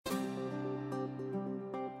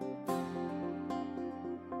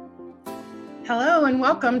Hello and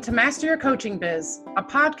welcome to Master Your Coaching Biz, a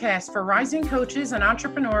podcast for rising coaches and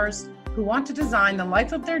entrepreneurs who want to design the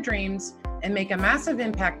life of their dreams and make a massive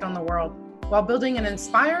impact on the world while building an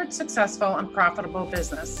inspired, successful, and profitable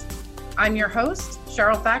business. I'm your host,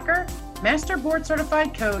 Cheryl Thacker, Master Board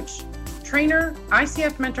Certified Coach, trainer,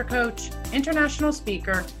 ICF Mentor Coach, international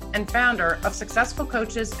speaker, and founder of Successful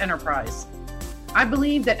Coaches Enterprise. I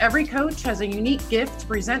believe that every coach has a unique gift to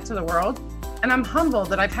present to the world, and I'm humbled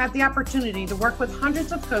that I've had the opportunity to work with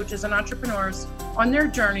hundreds of coaches and entrepreneurs on their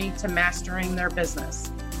journey to mastering their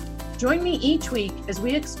business. Join me each week as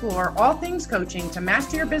we explore all things coaching to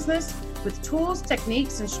master your business with tools,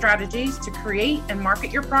 techniques, and strategies to create and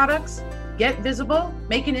market your products, get visible,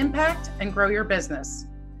 make an impact, and grow your business.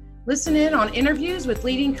 Listen in on interviews with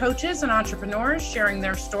leading coaches and entrepreneurs sharing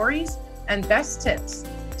their stories and best tips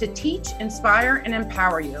to teach, inspire, and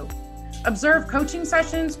empower you. Observe coaching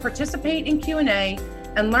sessions, participate in Q&A,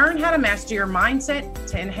 and learn how to master your mindset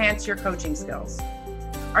to enhance your coaching skills.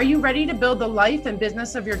 Are you ready to build the life and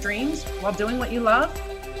business of your dreams while doing what you love?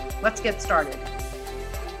 Let's get started.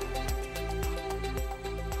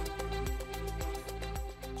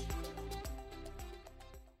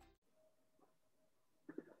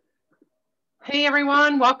 Hey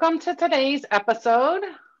everyone, welcome to today's episode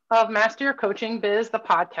of Master Your Coaching Biz, the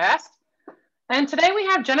podcast. And today we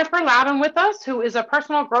have Jennifer Loudon with us, who is a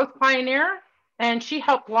personal growth pioneer, and she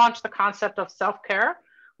helped launch the concept of self-care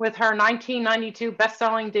with her 1992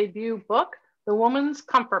 best-selling debut book, The Woman's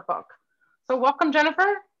Comfort Book. So welcome,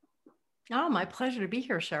 Jennifer. Oh, my pleasure to be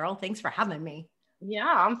here, Cheryl. Thanks for having me. Yeah,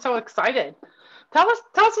 I'm so excited. Tell us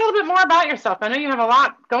a little bit more about yourself. I know you have a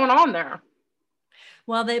lot going on there.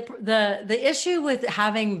 Well, the issue with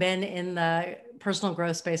having been in the personal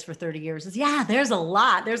growth space for 30 years is, there's a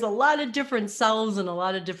lot of different selves and a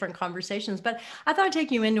lot of different conversations. But I thought I'd take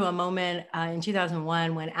you into a moment in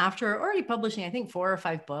 2001 when, after already publishing, I think 4 or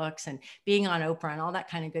 5 books and being on Oprah and all that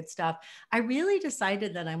kind of good stuff, I really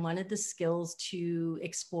decided that I wanted the skills to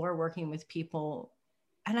explore working with people.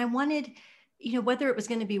 And I wanted, whether it was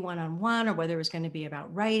going to be one-on-one or whether it was going to be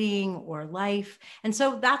about writing or life. And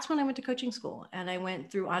so that's when I went to coaching school, and I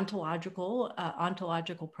went through ontological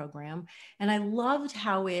program. And I loved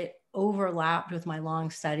how it overlapped with my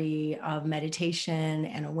long study of meditation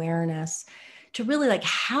and awareness to really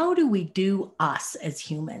how do we do us as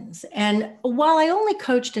humans? And while I only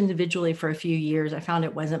coached individually for a few years, I found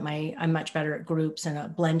I'm much better at groups and a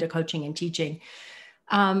blend of coaching and teaching.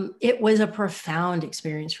 It was a profound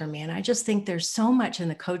experience for me. And I just think there's so much in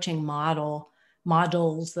the coaching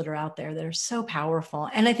models that are out there that are so powerful.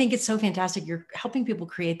 And I think it's so fantastic. You're helping people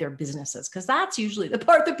create their businesses, because that's usually the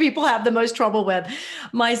part that people have the most trouble with.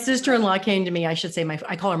 My sister-in-law came to me, I should say,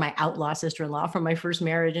 I call her my outlaw sister-in-law from my first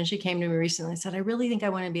marriage. And she came to me recently and said, I really think I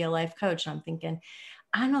want to be a life coach. And I'm thinking,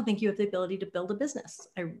 I don't think you have the ability to build a business.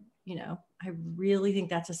 I really think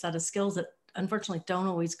that's a set of skills that unfortunately don't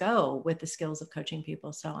always go with the skills of coaching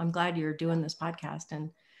people. So I'm glad you're doing this podcast. And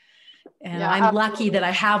I'm absolutely lucky that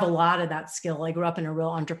I have a lot of that skill. I grew up in a real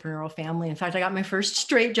entrepreneurial family. In fact, I got my first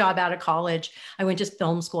straight job out of college. I went to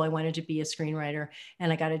film school. I wanted to be a screenwriter,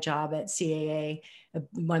 and I got a job at CAA,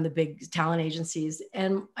 one of the big talent agencies.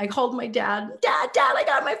 And I called my dad, I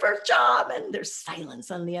got my first job. And there's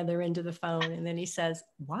silence on the other end of the phone. And then he says,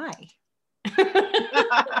 why?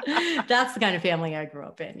 That's the kind of family I grew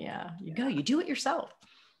up in. Yeah. You do it yourself.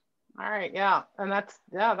 All right. Yeah. And that's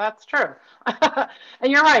true.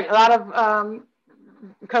 And you're right. A lot of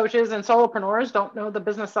coaches and solopreneurs don't know the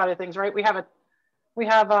business side of things, right? We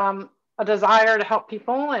have a desire to help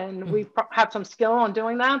people, and we have some skill in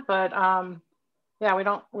doing that, but we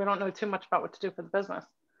don't know too much about what to do for the business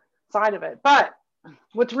side of it. But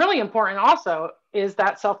what's really important also is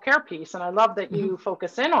that self-care piece. And I love that you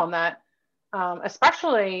focus in on that.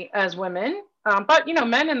 Especially as women, but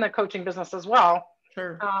men in the coaching business as well.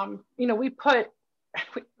 Sure. We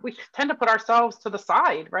tend to put ourselves to the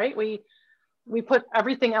side, right? We put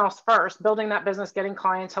everything else first, building that business, getting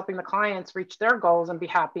clients, helping the clients reach their goals and be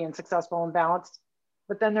happy and successful and balanced.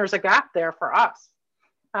 But then there's a gap there for us.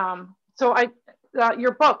 So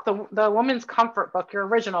your book, the Woman's Comfort Book, your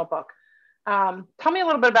original book. Tell me a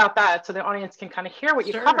little bit about that so the audience can kind of hear what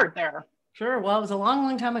you covered there. Sure. Well, it was a long,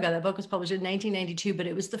 long time ago. That book was published in 1992, but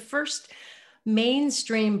it was the first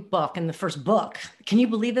mainstream book and the first book. Can you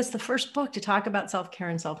believe this? The first book to talk about self-care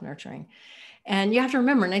and self-nurturing. And you have to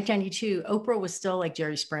remember, in 1992, Oprah was still like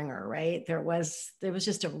Jerry Springer, right? There was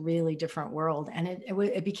just a really different world. And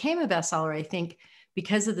it became a bestseller, I think,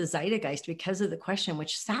 because of the zeitgeist, because of the question,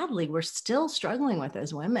 which sadly we're still struggling with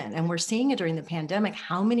as women. And we're seeing it during the pandemic,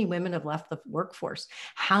 how many women have left the workforce,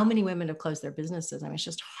 how many women have closed their businesses. I mean, it's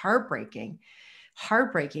just heartbreaking.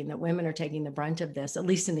 heartbreaking that women are taking the brunt of this, at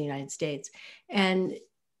least in the United States. And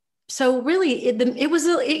so really it was,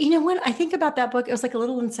 you know, when I think about that book, it was like a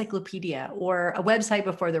little encyclopedia or a website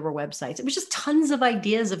before there were websites. It was just tons of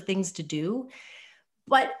ideas of things to do.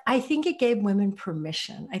 But I think it gave women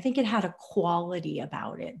permission. I think it had a quality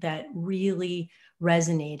about it that really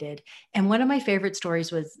resonated. And one of my favorite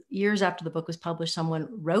stories was years after the book was published, someone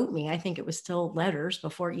wrote me, I think it was still letters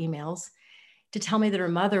before emails, to tell me that her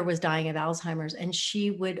mother was dying of Alzheimer's, and she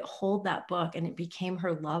would hold that book and it became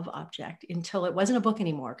her love object until it wasn't a book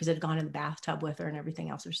anymore because it had gone in the bathtub with her and everything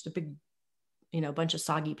else. There's just a big, you know, bunch of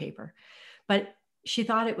soggy paper. But she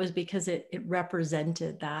thought it was because it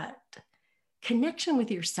represented that connection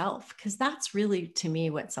with yourself, because that's really, to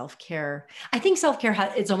me, what self-care, I think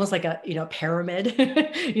self-care it's almost like a, you know, pyramid,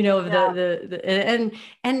 you know,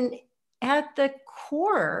 and at the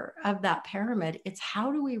core of that pyramid, it's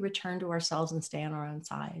how do we return to ourselves and stay on our own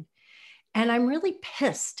side? And I'm really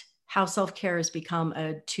pissed how self-care has become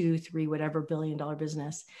a 2-3 whatever billion-dollar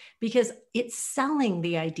business, because it's selling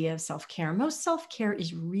the idea of self-care. Most self-care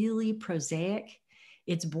is really prosaic,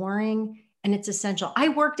 it's boring, and it's essential. I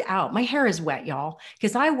worked out. My hair is wet, y'all,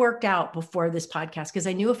 because I worked out before this podcast because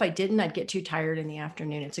I knew if I didn't, I'd get too tired in the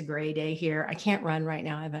afternoon. It's a gray day here. I can't run right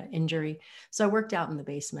now. I have an injury. So I worked out in the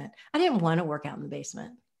basement. I didn't want to work out in the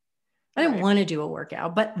basement. I didn't want to do a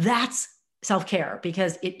workout, but that's self-care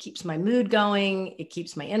because it keeps my mood going. It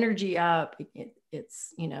keeps my energy up.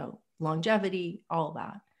 It's, you know, longevity, all of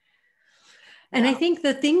that. And I think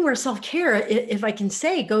the thing where self-care, if I can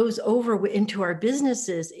say, goes over into our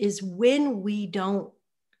businesses is when we don't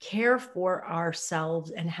care for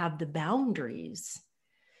ourselves and have the boundaries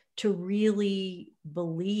to really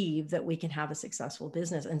believe that we can have a successful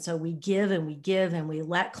business. And so we give and we give and we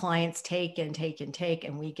let clients take and take and take,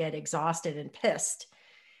 and we get exhausted and pissed.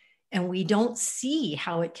 And we don't see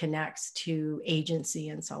how it connects to agency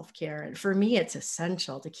and self-care. And for me, it's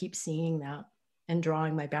essential to keep seeing that and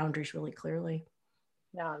drawing my boundaries really clearly.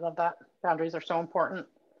 Yeah, I love that. Boundaries are so important.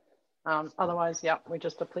 Otherwise, we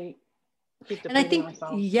just keep depleting and I think,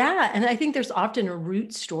 ourselves. Yeah. And I think there's often a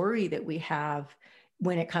root story that we have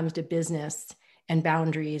when it comes to business and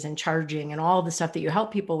boundaries and charging and all the stuff that you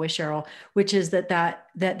help people with, Cheryl, which is that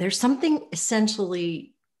there's something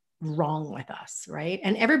essentially wrong with us, right?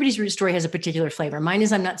 And everybody's root story has a particular flavor. Mine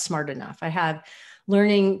is I'm not smart enough. I have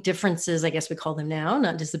learning differences, I guess we call them now,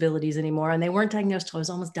 not disabilities anymore. And they weren't diagnosed till I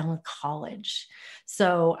was almost done with college.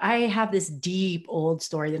 So I have this deep old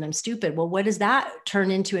story that I'm stupid. Well, what does that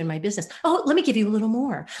turn into in my business? Oh, let me give you a little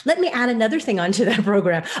more. Let me add another thing onto that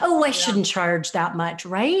program. Oh, I shouldn't charge that much,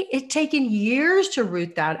 right? It's taken years to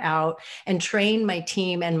root that out and train my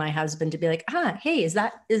team and my husband to be like, hey,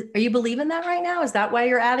 are you believing that right now? Is that why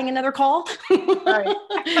you're adding another call to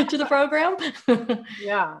the program?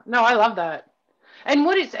 Yeah, no, I love that. And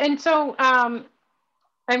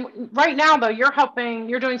and right now though, you're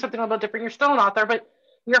doing something a little bit different. You're still an author, but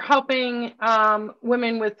you're helping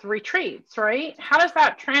women with retreats, right? How does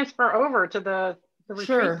that transfer over to the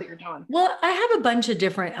retreats that you're doing? Well, I have a bunch of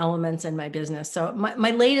different elements in my business. So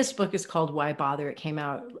my latest book is called Why Bother? It came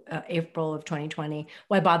out April of 2020.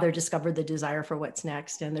 Why Bother? Discover the desire for what's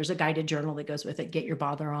next. And there's a guided journal that goes with it, Get Your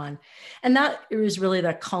Bother On. And that is really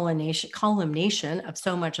the culmination of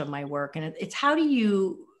so much of my work. And it's how do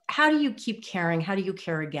you keep caring? How do you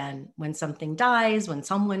care again when something dies, when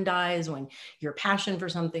someone dies, when your passion for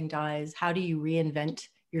something dies? How do you reinvent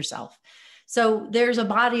yourself? So there's a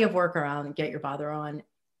body of work around Get Your Bother On.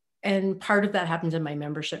 And part of that happens in my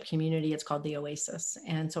membership community. It's called The Oasis.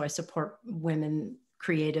 And so I support women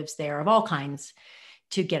creatives there of all kinds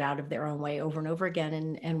to get out of their own way over and over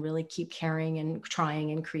again and really keep caring and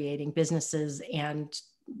trying and creating businesses and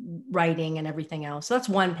writing and everything else. So that's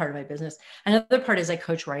one part of my business. Another part is I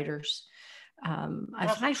coach writers.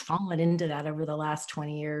 I've fallen into that over the last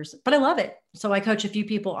 20 years, but I love it. So I coach a few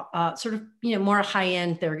people, sort of, more high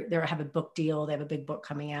end. They have a book deal. They have a big book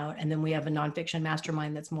coming out. And then we have a nonfiction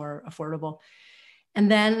mastermind that's more affordable.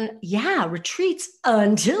 And then, retreats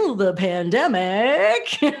until the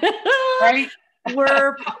pandemic. Right.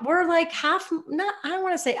 We're like half, I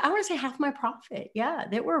want to say half my profit. Yeah,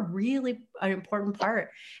 they were really an important part.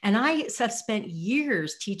 And I have spent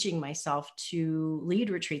years teaching myself to lead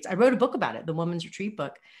retreats. I wrote a book about it, the Woman's Retreat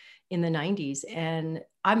book in the 90s. And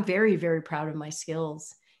I'm very, very proud of my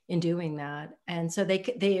skills in doing that. And so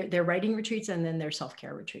they're writing retreats and then they're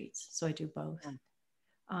self-care retreats. So I do both.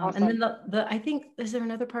 Awesome. And then I think, is there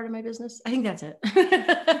another part of my business? I think that's it.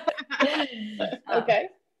 Okay.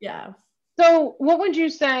 Yeah. So what would you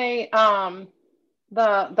say,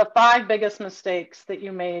 the 5 biggest mistakes that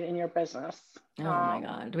you made in your business. Oh my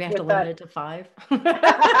God. Do we have to with limit that- it to 5?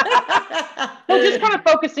 Well, just kind of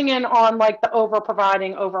focusing in on like the over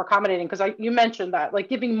providing, over accommodating, because you mentioned that, like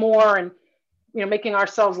giving more and making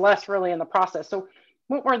ourselves less really in the process. So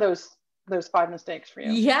what were those 5 mistakes for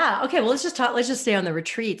you? Yeah. Okay. Well, let's just stay on the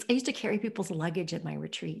retreats. I used to carry people's luggage at my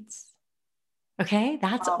retreats. Okay.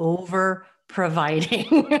 That's over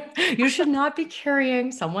providing. You should not be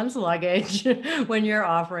carrying someone's luggage when you're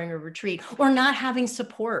offering a retreat, or not having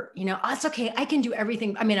support. It's okay. I can do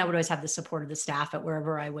everything. I mean, I would always have the support of the staff at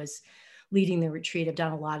wherever I was leading the retreat. I've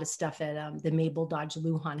done a lot of stuff at the Mabel Dodge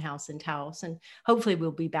Lujan House in Taos, and hopefully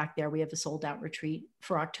we'll be back there. We have a sold out retreat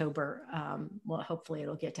for October. Well, hopefully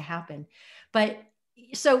it'll get to happen. But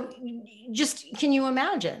so just, can you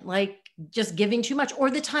imagine like just giving too much? Or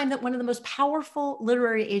the time that one of the most powerful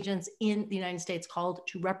literary agents in the United States called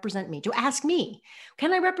to represent me, to ask me,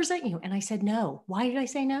 can I represent you? And I said, no. Why did I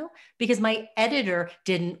say no? Because my editor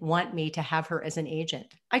didn't want me to have her as an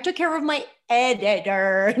agent. I took care of my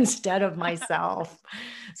editor instead of myself.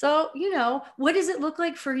 So, what does it look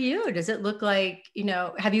like for you? Does it look like,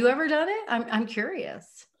 have you ever done it? I'm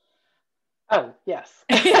curious. Oh, yes.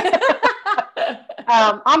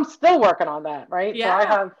 I'm still working on that, right? Yeah.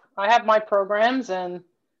 So I have my programs, and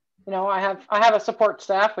I have a support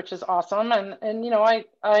staff, which is awesome, and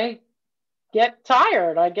I get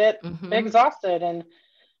tired, I get exhausted,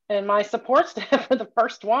 and my support staff are the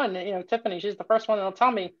first one. Tiffany, she's the first one that'll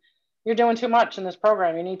tell me, you're doing too much in this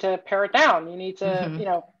program. You need to pare it down. You need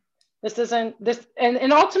to, this isn't this,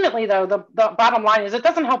 and ultimately though, the bottom line is it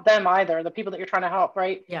doesn't help them either, the people that you're trying to help,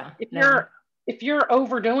 right? Yeah. If you're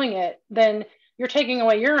overdoing it, then you're taking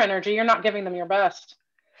away your energy. You're not giving them your best.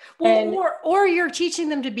 Well, or you're teaching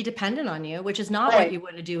them to be dependent on you, which is not what you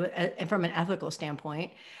want to do from an ethical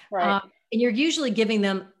standpoint. Right. And you're usually giving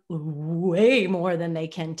them way more than they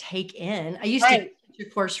can take in. I used to teach a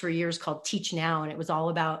course for years called Teach Now, and it was all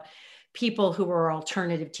about people who were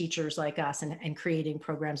alternative teachers like us and creating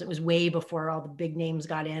programs. It was way before all the big names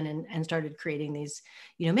got in and started creating these,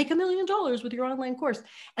 make $1 million with your online course.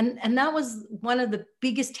 And that was one of the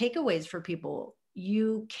biggest takeaways for people.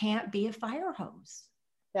 You can't be a fire hose.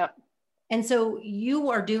 Yeah. And so you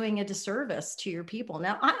are doing a disservice to your people.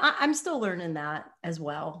 Now, I'm still learning that as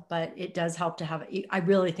well, but it does help to have, I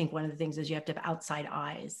really think one of the things is you have to have outside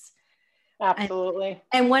eyes. Absolutely.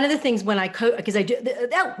 And one of the things when I coach, because I do,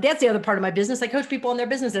 that's the other part of my business. I coach people on their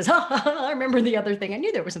businesses. I remember the other thing. I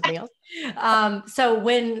knew there was something else. So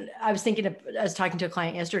when I was talking to a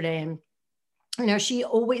client yesterday, and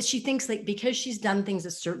she thinks like, because she's done things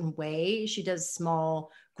a certain way, she does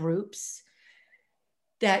small groups,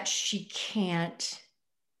 that she can't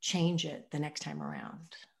change it the next time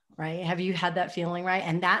around. Right? Have you had that feeling? Right?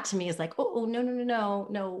 And that to me is like, oh,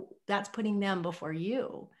 no, that's putting them before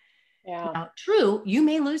you. Yeah. Now, true, you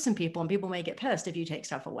may lose some people and people may get pissed if you take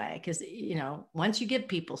stuff away, because, once you give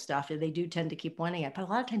people stuff, they do tend to keep wanting it, but a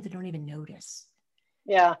lot of times they don't even notice.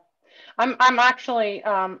 Yeah. I'm actually,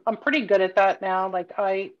 I'm pretty good at that now. Like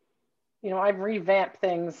I revamp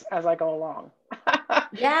things as I go along.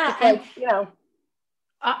 Yeah. Like,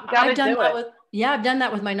 I've done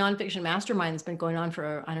that with my nonfiction mastermind that's been going on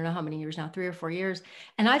for, I don't know how many years now, 3 or 4 years.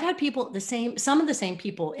 And I've had people some of the same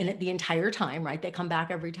people in it the entire time, right? They come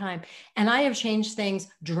back every time. And I have changed things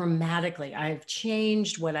dramatically. I've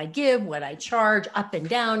changed what I give, what I charge, up and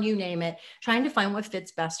down, you name it, trying to find what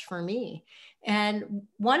fits best for me. And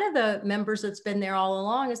one of the members that's been there all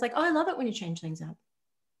along is like, oh, I love it when you change things up.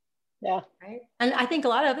 Yeah. Right. And I think a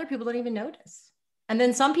lot of other people don't even notice. And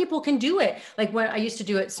then some people can do it. Like when I used to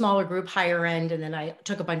do it smaller group, higher end, and then I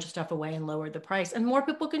took a bunch of stuff away and lowered the price, and more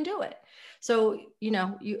people can do it. So,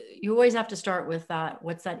 you always have to start with that.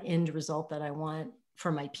 What's that end result that I want for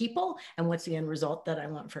my people? And what's the end result that I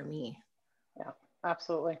want for me? Yeah,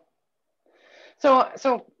 absolutely.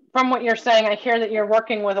 So from what you're saying, I hear that you're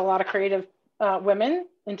working with a lot of creative women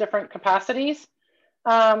in different capacities.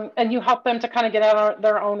 And you help them to kind of get out of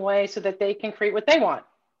their own way so that they can create what they want.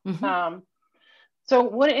 Mm-hmm. So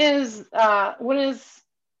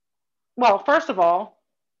well, first of all,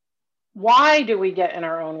 why do we get in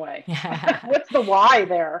our own way? What's the why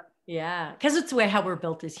there? Yeah, because it's the way how we're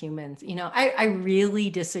built as humans. I really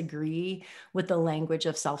disagree with the language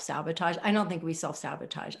of self-sabotage. I don't think we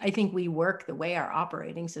self-sabotage. I think we work the way our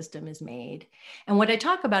operating system is made. And what I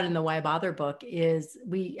talk about in the Why Bother book is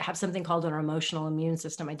we have something called our emotional immune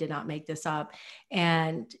system. I did not make this up.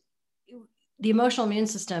 And the emotional immune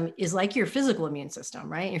system is like your physical immune system,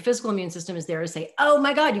 right? Your physical immune system is there to say, oh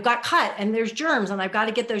my God, you got cut and there's germs and I've got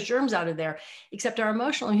to get those germs out of there. Except our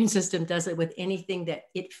emotional immune system does it with anything that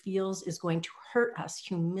it feels is going to hurt us,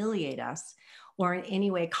 humiliate us, or in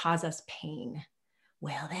any way cause us pain.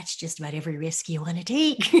 Well, that's just about every risk you want to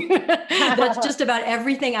take. That's just about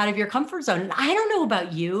everything out of your comfort zone. And I don't know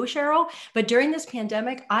about you, Cheryl, but during this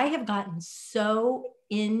pandemic, I have gotten so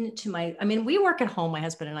into we work at home, my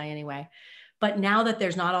husband and I anyway, but now that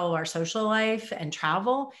there's not all of our social life and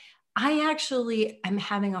travel, I actually am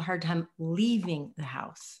having a hard time leaving the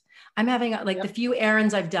house. I'm having the few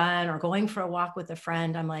errands I've done or going for a walk with a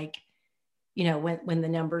friend. I'm like, when the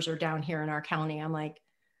numbers are down here in our county, I'm like,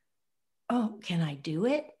 oh, can I do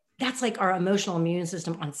it? That's like our emotional immune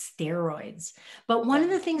system on steroids. But one of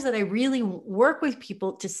the things that I really work with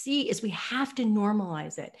people to see is we have to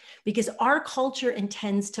normalize it, because our culture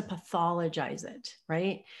intends to pathologize it,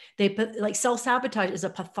 right? They put like self-sabotage is a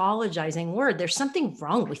pathologizing word. There's something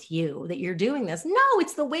wrong with you that you're doing this. No,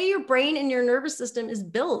 it's the way your brain and your nervous system is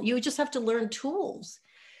built. You just have to learn tools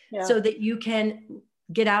so that you can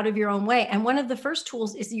get out of your own way. And one of the first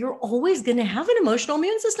tools is you're always going to have an emotional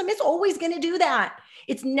immune system. It's always going to do that.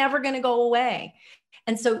 It's never going to go away.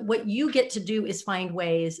 And so what you get to do is find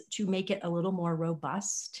ways to make it a little more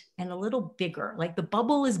robust and a little bigger. Like the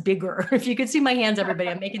bubble is bigger. If you could see my hands, everybody,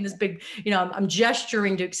 I'm making this big, I'm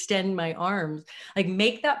gesturing to extend my arms, like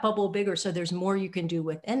make that bubble bigger so there's more you can do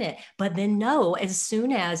within it. But then know, as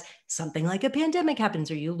soon as something like a pandemic happens,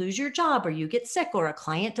 or you lose your job, or you get sick, or a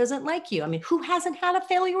client doesn't like you. I mean, who hasn't had a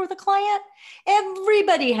failure with a client?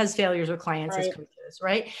 Everybody has failures with clients as coaches,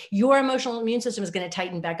 right? Your emotional immune system is going to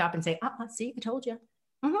tighten back up and say, see, I told you.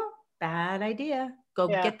 Bad idea. Go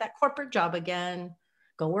get that corporate job again.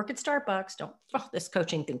 Go work at Starbucks. This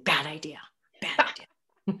coaching thing, bad idea. Bad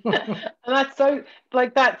idea. And that's so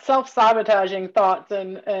like that self-sabotaging thoughts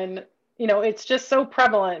and it's just so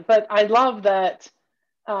prevalent. But I love that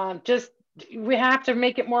we have to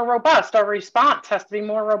make it more robust. Our response has to be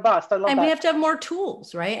more robust. I love that. And we have to have more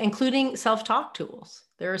tools, right? Including self-talk tools.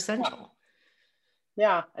 They're essential.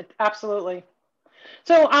 Yeah, absolutely.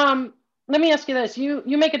 So let me ask you this. You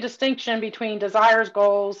make a distinction between desires,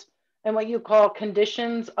 goals, and what you call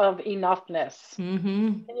conditions of enoughness.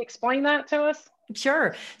 Can you explain that to us?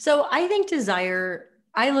 Sure. So I think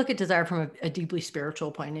I look at desire from a deeply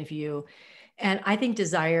spiritual point of view. And I think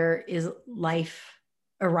desire is life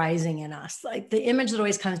arising in us. Like the image that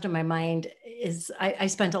always comes to my mind is I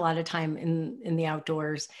spent a lot of time in the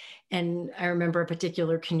outdoors. And I remember a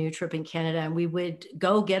particular canoe trip in Canada, and we would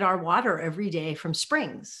go get our water every day from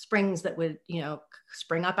springs that would,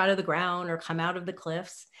 spring up out of the ground or come out of the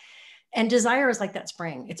cliffs. And desire is like that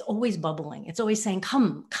spring. It's always bubbling. It's always saying,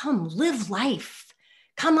 come, live life.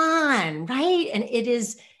 Come on, right? And it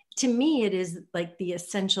is, to me, it is like the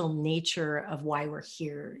essential nature of why we're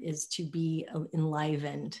here is to be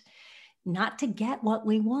enlivened, not to get what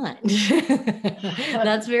we want.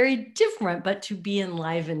 That's very different, but to be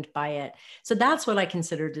enlivened by it. So that's what I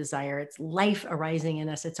consider desire. It's life arising in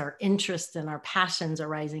us. It's our interests and our passions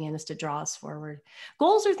arising in us to draw us forward.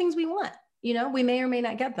 Goals are things we want. We may or may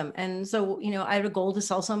not get them. And so, I have a goal to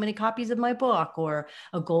sell so many copies of my book, or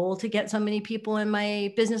a goal to get so many people in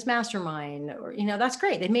my business mastermind, or, that's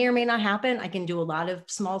great. They may or may not happen. I can do a lot of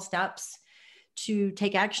small steps to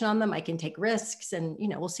take action on them. I can take risks and,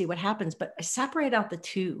 we'll see what happens, but I separate out the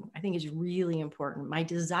two. I think is really important. My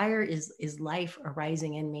desire is life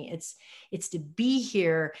arising in me. It's to be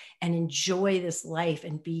here and enjoy this life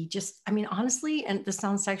and be just, honestly, and this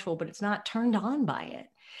sounds sexual, but it's not, turned on by it.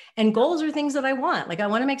 And goals are things that I want. Like I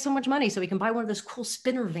want to make so much money so we can buy one of those cool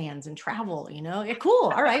spinner vans and travel, Yeah,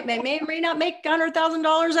 cool. All right. May or may not make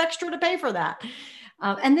 $100,000 extra to pay for that.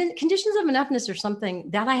 And then conditions of enoughness are something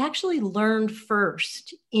that I actually learned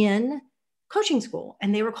first in coaching school.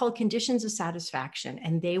 And they were called conditions of satisfaction.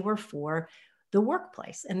 And they were for the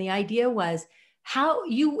workplace. And the idea was how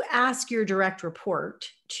you ask your direct report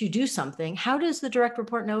to do something. How does the direct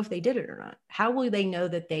report know if they did it or not? How will they know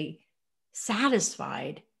that they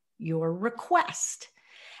satisfied your request?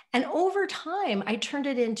 And over time, I turned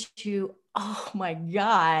it into, oh my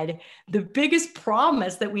God, the biggest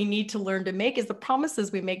promise that we need to learn to make is the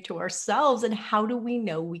promises we make to ourselves. And how do we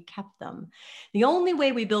know we kept them? The only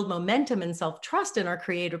way we build momentum and self-trust in our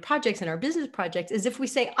creative projects and our business projects is if we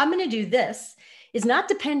say, I'm going to do this. It's not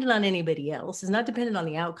dependent on anybody else. It's not dependent on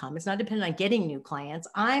the outcome. It's not dependent on getting new clients.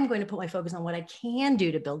 I'm going to put my focus on what I can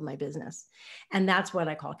do to build my business. And that's what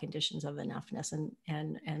I call conditions of enoughness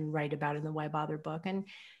and write about in the Why Bother book. And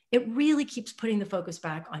it really keeps putting the focus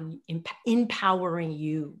back on empowering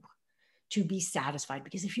you to be satisfied.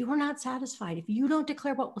 Because if you are not satisfied, if you don't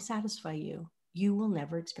declare what will satisfy you, you will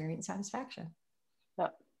never experience satisfaction. Yeah,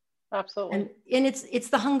 absolutely. And it's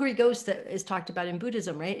the hungry ghost that is talked about in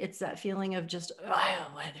Buddhism, right? It's that feeling of just,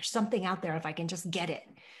 there's something out there if I can just get it.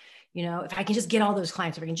 You know, if I can just get all those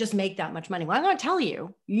clients, if I can just make that much money, well, I'm going to tell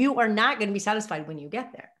you, you are not going to be satisfied when you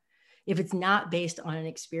get there if it's not based on an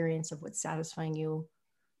experience of what's satisfying you,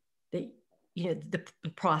 that, you know, the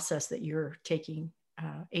process that you're taking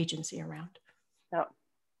agency around. Yeah.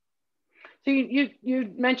 So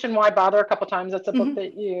you mentioned Why Bother a couple of times. That's a book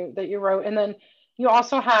that you wrote, and then you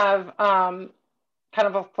also have kind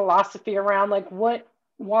of a philosophy around like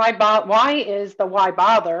why is the why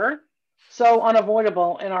bother so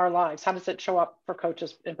unavoidable in our lives? How does it show up for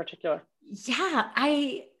coaches in particular? Yeah,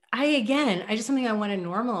 I just something I want to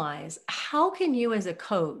normalize. How can you as a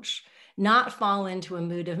coach not fall into a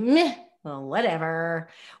mood of meh, well, whatever,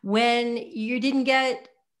 when you didn't get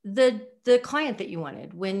the client that you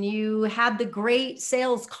wanted, when you had the great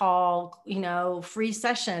sales call, you know, free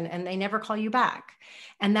session, and they never call you back,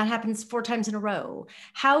 and that happens 4 times in a row?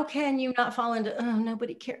 How can you not fall into, oh,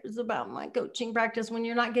 nobody cares about my coaching practice, when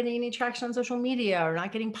you're not getting any traction on social media or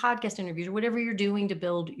not getting podcast interviews or whatever you're doing to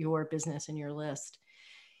build your business and your list?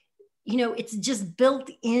 You know, it's just built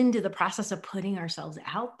into the process of putting ourselves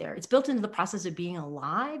out there. It's built into the process of being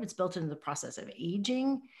alive. It's built into the process of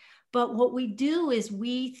aging. But what we do is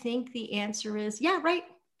we think the answer is, yeah, right,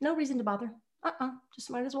 no reason to bother. Just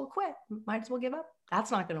might as well quit. Might as well give up. That's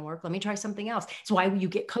not going to work. Let me try something else. It's why you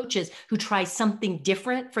get coaches who try something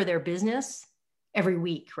different for their business every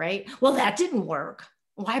week, right? Well, that didn't work.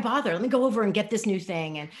 Why bother? Let me go over and get this new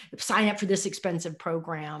thing and sign up for this expensive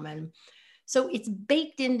program. And so it's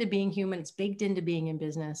baked into being human. It's baked into being in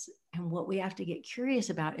business. And what we have to get curious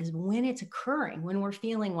about is when it's occurring, when we're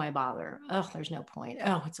feeling why bother? Oh, there's no point.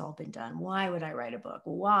 Oh, it's all been done. Why would I write a book?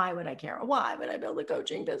 Why would I care? Why would I build a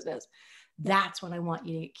coaching business? That's when I want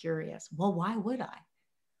you to get curious. Well, why would I?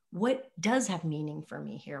 What does have meaning for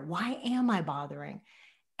me here? Why am I bothering?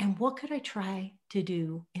 And what could I try to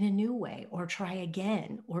do in a new way, or try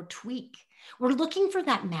again, or tweak? We're looking for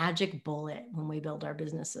that magic bullet when we build our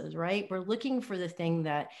businesses, right? We're looking for the thing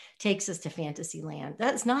that takes us to fantasy land.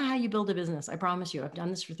 That's not how you build a business. I promise you, I've done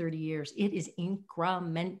this for 30 years. It is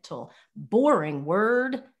incremental. Boring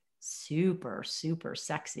word, super, super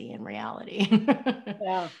sexy in reality.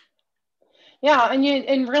 Yeah. Yeah.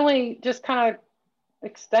 And really just kind of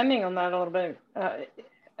extending on that a little bit.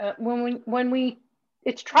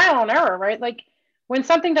 It's trial and error, right? Like when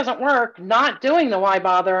something doesn't work, not doing the why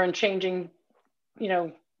bother and changing, you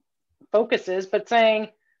know, focuses, but saying,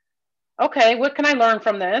 okay, what can I learn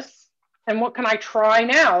from this? And what can I try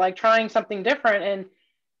now? Like trying something different,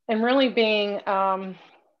 and really being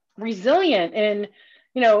resilient in,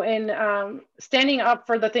 you know, in standing up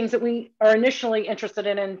for the things that we are initially interested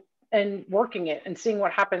in, and working it and seeing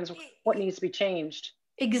what happens, what needs to be changed.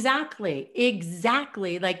 Exactly.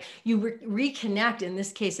 Like you reconnect, in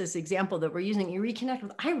this case, this example that we're using, you reconnect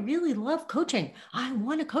with, I really love coaching. I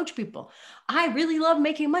want to coach people. I really love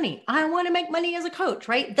making money. I want to make money as a coach,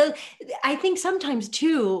 right? I think sometimes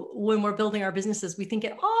too, when we're building our businesses, we think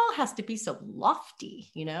it all has to be so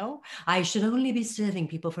lofty, you know, I should only be serving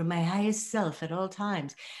people from my highest self at all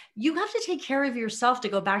times. You have to take care of yourself. To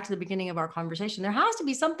go back to the beginning of our conversation, there has to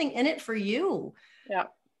be something in it for you. Yeah.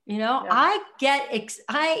 You know, yeah.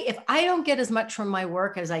 If I don't get as much from my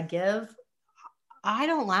work as I give, I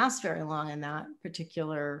don't last very long in that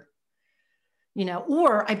particular, you know,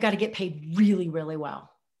 or I've got to get paid really, really well.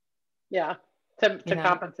 Yeah. To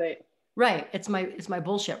compensate. Right. It's my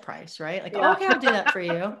bullshit price, right? Like, yeah. Okay, I'll do that for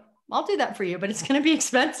you. I'll do that for you, but it's going to be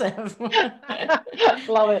expensive.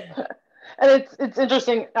 Love it. And it's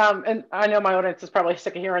interesting. And I know my audience is probably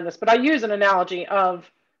sick of hearing this, but I use an analogy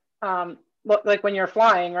of, like when you're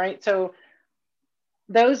flying, right? So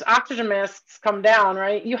those oxygen masks come down,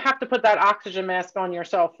 right? You have to put that oxygen mask on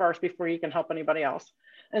yourself first before you can help anybody else.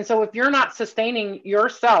 And so if you're not sustaining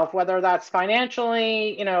yourself, whether that's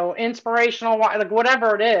financially, you know, inspirational, like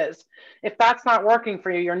whatever it is, if that's not working for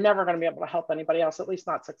you, you're never going to be able to help anybody else, at least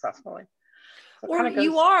not successfully. So or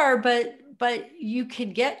you are, but you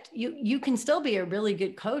can still be a really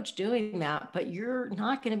good coach doing that, but you're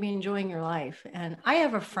not going to be enjoying your life. And I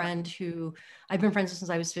have a friend who I've been friends with since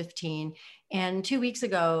I was 15. And 2 weeks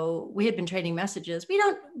ago, we had been trading messages.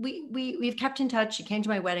 We've kept in touch. She came to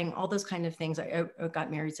my wedding, all those kind of things. I got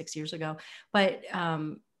married 6 years ago, but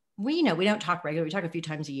we don't talk regularly. We talk a few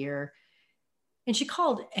times a year. And she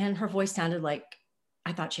called, and her voice sounded like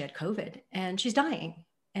I thought she had COVID, and she's dying.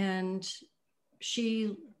 And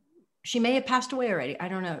she may have passed away already. I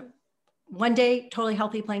don't know. One day, totally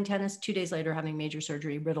healthy, playing tennis. 2 days later, having major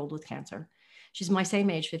surgery, riddled with cancer. She's my same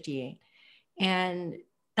age, 58. And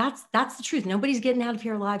that's the truth. Nobody's getting out of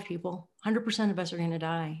here alive, people. 100% of us are going to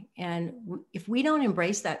die. And if we don't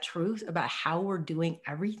embrace that truth about how we're doing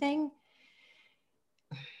everything,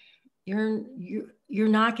 you're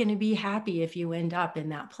not going to be happy if you end up in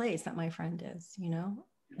that place that my friend is, you know,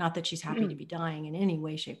 not that she's happy to be dying in any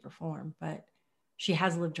way, shape, or form, but she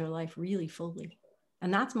has lived her life really fully.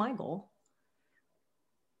 And that's my goal.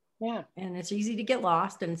 Yeah. And it's easy to get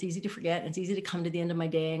lost, and it's easy to forget. And it's easy to come to the end of my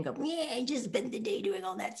day and go, yeah, I just spent the day doing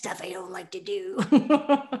all that stuff I don't like to do.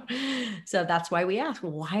 So that's why we ask,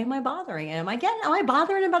 well, why am I bothering? And am I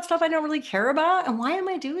bothering about stuff I don't really care about? And why am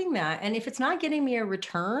I doing that? And if it's not getting me a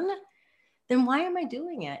return, then why am I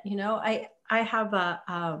doing it? You know, I have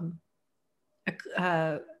a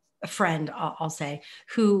friend, I'll say,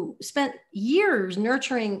 who spent years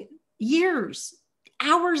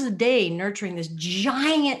hours a day nurturing this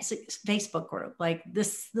giant Facebook group. Like the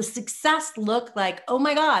success looked like, oh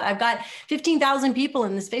my God, I've got 15,000 people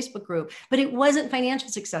in this Facebook group, but it wasn't financial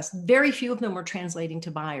success. Very few of them were translating to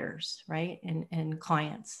buyers, right? And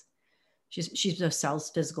clients. She both sells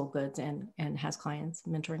physical goods and has clients,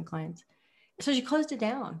 mentoring clients. So she closed it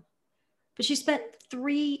down. But she spent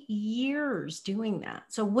 3 years doing that.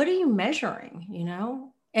 So what are you measuring, you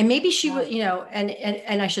know? And maybe she was, you know,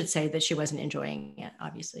 and I should say that she wasn't enjoying it.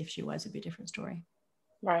 Obviously, if she was, it'd be a different story.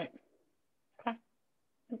 Right. Okay.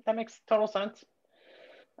 That makes total sense.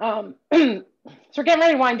 So we're getting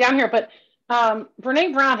ready to wind down here, but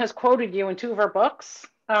Brene Brown has quoted you in 2 of her books,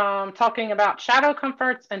 talking about shadow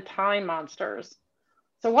comforts and time monsters.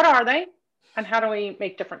 So what are they, and how do we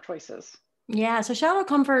make different choices? Yeah, so shadow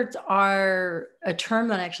comforts are a term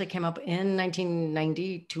that actually came up in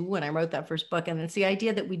 1992 when I wrote that first book. And it's the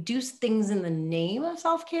idea that we do things in the name of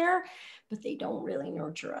self-care, but they don't really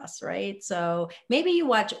nurture us, right? So maybe you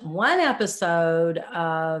watch one episode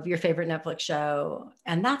of your favorite Netflix show,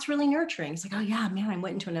 and that's really nurturing. It's like, oh yeah, man, I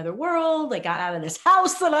went into another world. I got out of this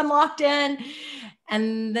house that I'm locked in.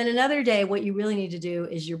 And then another day, what you really need to do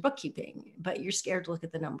is your bookkeeping, but you're scared to look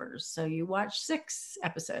at the numbers. So you watch 6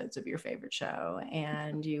 episodes of your favorite show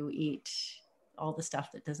and you eat all the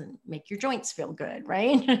stuff that doesn't make your joints feel good,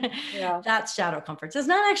 right? Yeah. That's shadow comforts. It's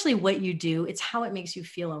not actually what you do, it's how it makes you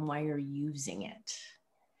feel and why you're using it.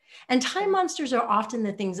 And time monsters are often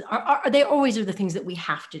the things, they always are the things that we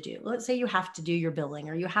have to do. Let's say you have to do your billing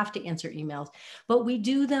or you have to answer emails, but we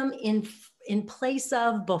do them in place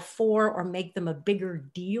of, before, or make them a bigger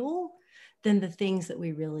deal than the things that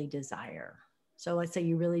we really desire. So let's say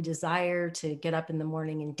you really desire to get up in the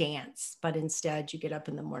morning and dance, but instead you get up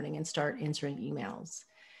in the morning and start answering emails.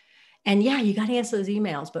 And yeah, you got to answer those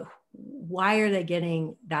emails, but why are they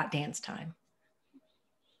getting that dance time?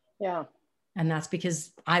 Yeah. And that's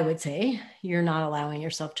because I would say you're not allowing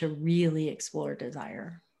yourself to really explore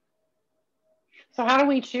desire. So how do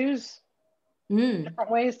we choose different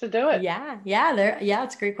ways to do it? Yeah,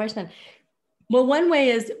 it's a great question. Well, one way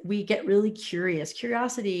is we get really curious.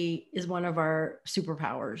 Curiosity is one of our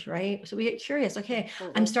superpowers, right? So we get curious. Okay,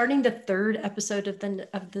 I'm starting the 3rd episode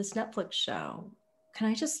of this Netflix show. Can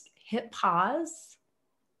I just hit pause?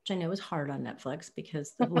 Which I know is hard on Netflix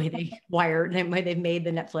because the way they way they've made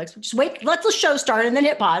the Netflix, just wait, let the show start and then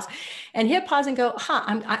hit pause and go,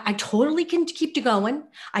 I totally can keep going.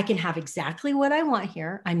 I can have exactly what I want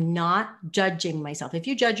here. I'm not judging myself. If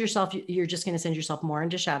you judge yourself, you're just going to send yourself more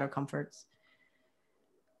into shadow comforts.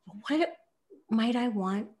 What might I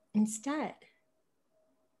want instead?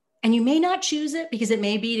 And you may not choose it because it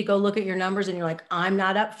may be to go look at your numbers and you're like, I'm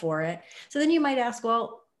not up for it. So then you might ask,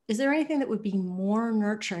 well, is there anything that would be more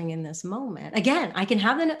nurturing in this moment? Again, I can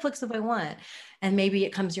have the Netflix if I want. And maybe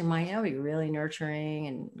it comes to your mind, oh, you're really nurturing,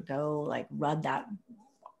 and go like rub that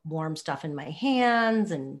warm stuff in my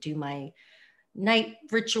hands and do my night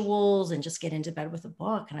rituals and just get into bed with a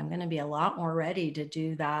book. And I'm going to be a lot more ready to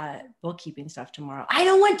do that bookkeeping stuff tomorrow. I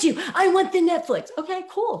don't want to. I want the Netflix. Okay,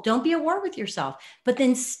 cool. Don't be at war with yourself, but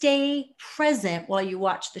then stay present while you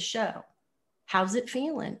watch the show. How's it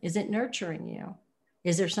feeling? Is it nurturing you?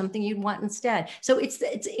 Is there something you'd want instead? So it's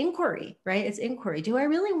inquiry, right? It's inquiry. Do I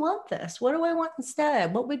really want this? What do I want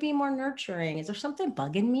instead? What would be more nurturing? Is there something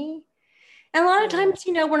bugging me? And a lot of times,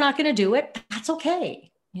 we're not going to do it. That's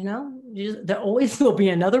okay. There'll be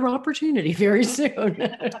another opportunity very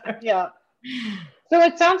soon. Yeah. So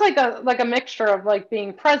it sounds like a mixture of like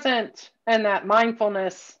being present and that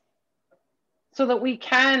mindfulness, so that we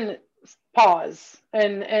can pause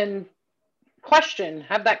and question,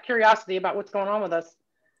 have that curiosity about what's going on with us,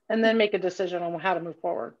 and then make a decision on how to move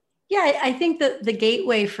forward. Yeah, I think that the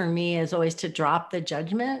gateway for me is always to drop the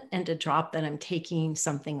judgment and to drop that I'm taking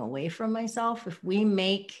something away from myself.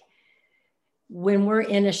 When we're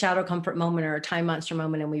in a shadow comfort moment or a time monster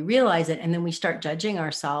moment and we realize it, and then we start judging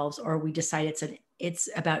ourselves, or we decide it's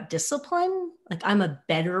about discipline, like I'm a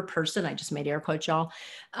better person, I just made air quotes, y'all.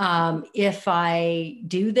 If I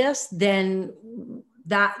do this, then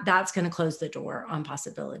that's going to close the door on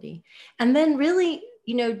possibility. And then really,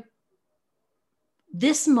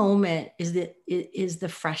 this moment is the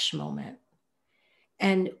fresh moment.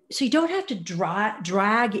 And so you don't have to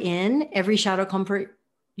drag in every shadow comfort.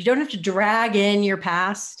 You don't have to drag in your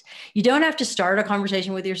past. You don't have to start a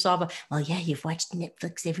conversation with yourself. Well, yeah, you've watched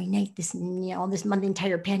Netflix every night this month,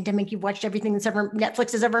 entire pandemic. You've watched everything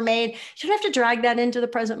Netflix has ever made. You don't have to drag that into the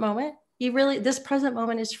present moment. This present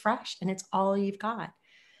moment is fresh and it's all you've got.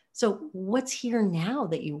 So what's here now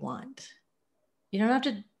that you want? You don't have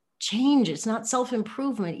to change. It's not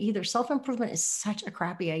self-improvement either. Self-improvement is such a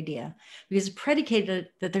crappy idea because it's predicated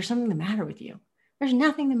that there's something the matter with you. There's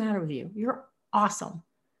nothing the matter with you. You're awesome.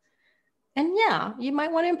 And yeah, you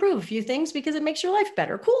might want to improve a few things because it makes your life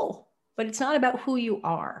better. Cool. But it's not about who you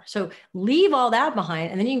are. So leave all that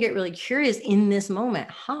behind and then you can get really curious in this moment.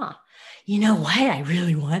 You know what I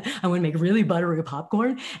really want? I want to make really buttery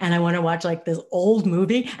popcorn and I want to watch like this old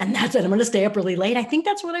movie and that's it. I'm going to stay up really late. I think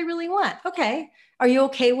that's what I really want. Okay. Are you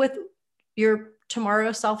okay with your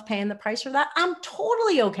tomorrow self paying the price for that? I'm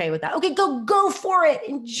totally okay with that. Okay, go for it.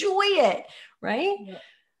 Enjoy it. Right. Yeah.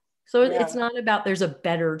 So it's not about there's a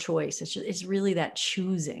better choice. It's really that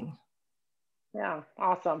choosing. Yeah.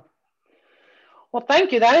 Awesome. Well,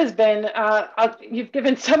 thank you. That has been, you've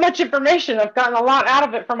given so much information. I've gotten a lot out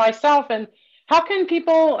of it for myself. And how can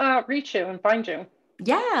people reach you and find you?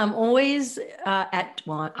 Yeah, I'm always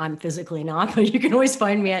I'm physically not, but you can always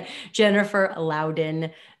find me at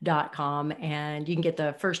jenniferloudon.com and you can get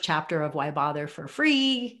the first chapter of Why Bother for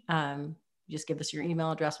free. Just give us your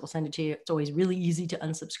email address. We'll send it to you. It's always really easy to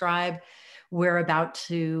unsubscribe. We're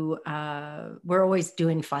always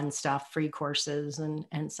doing fun stuff, free courses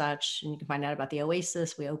and such. And you can find out about the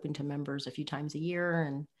Oasis. We open to members a few times a year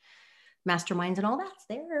and masterminds and all that's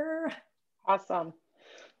there. Awesome.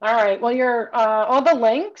 All right. Well, all the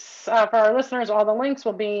links for our listeners, all the links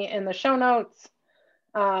will be in the show notes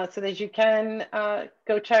so that you can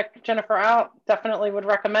go check Jennifer out. Definitely would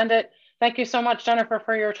recommend it. Thank you so much, Jennifer,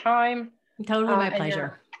 for your time. Totally my pleasure.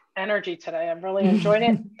 Your energy today. I've really enjoyed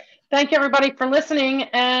it. Thank you, everybody, for listening,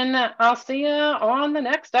 and I'll see you on the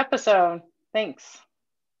next episode. Thanks.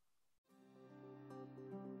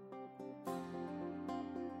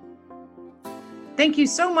 Thank you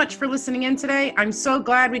so much for listening in today. I'm so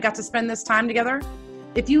glad we got to spend this time together.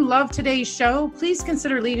 If you love today's show, please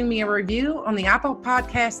consider leaving me a review on the Apple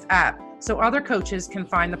Podcast app so other coaches can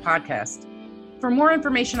find the podcast. For more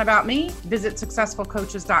information about me, visit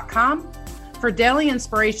successfulcoaches.com. For daily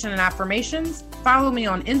inspiration and affirmations, follow me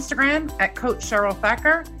on Instagram at Coach Cheryl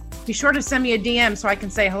Thacker. Be sure to send me a DM so I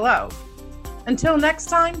can say hello. Until next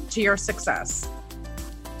time, to your success.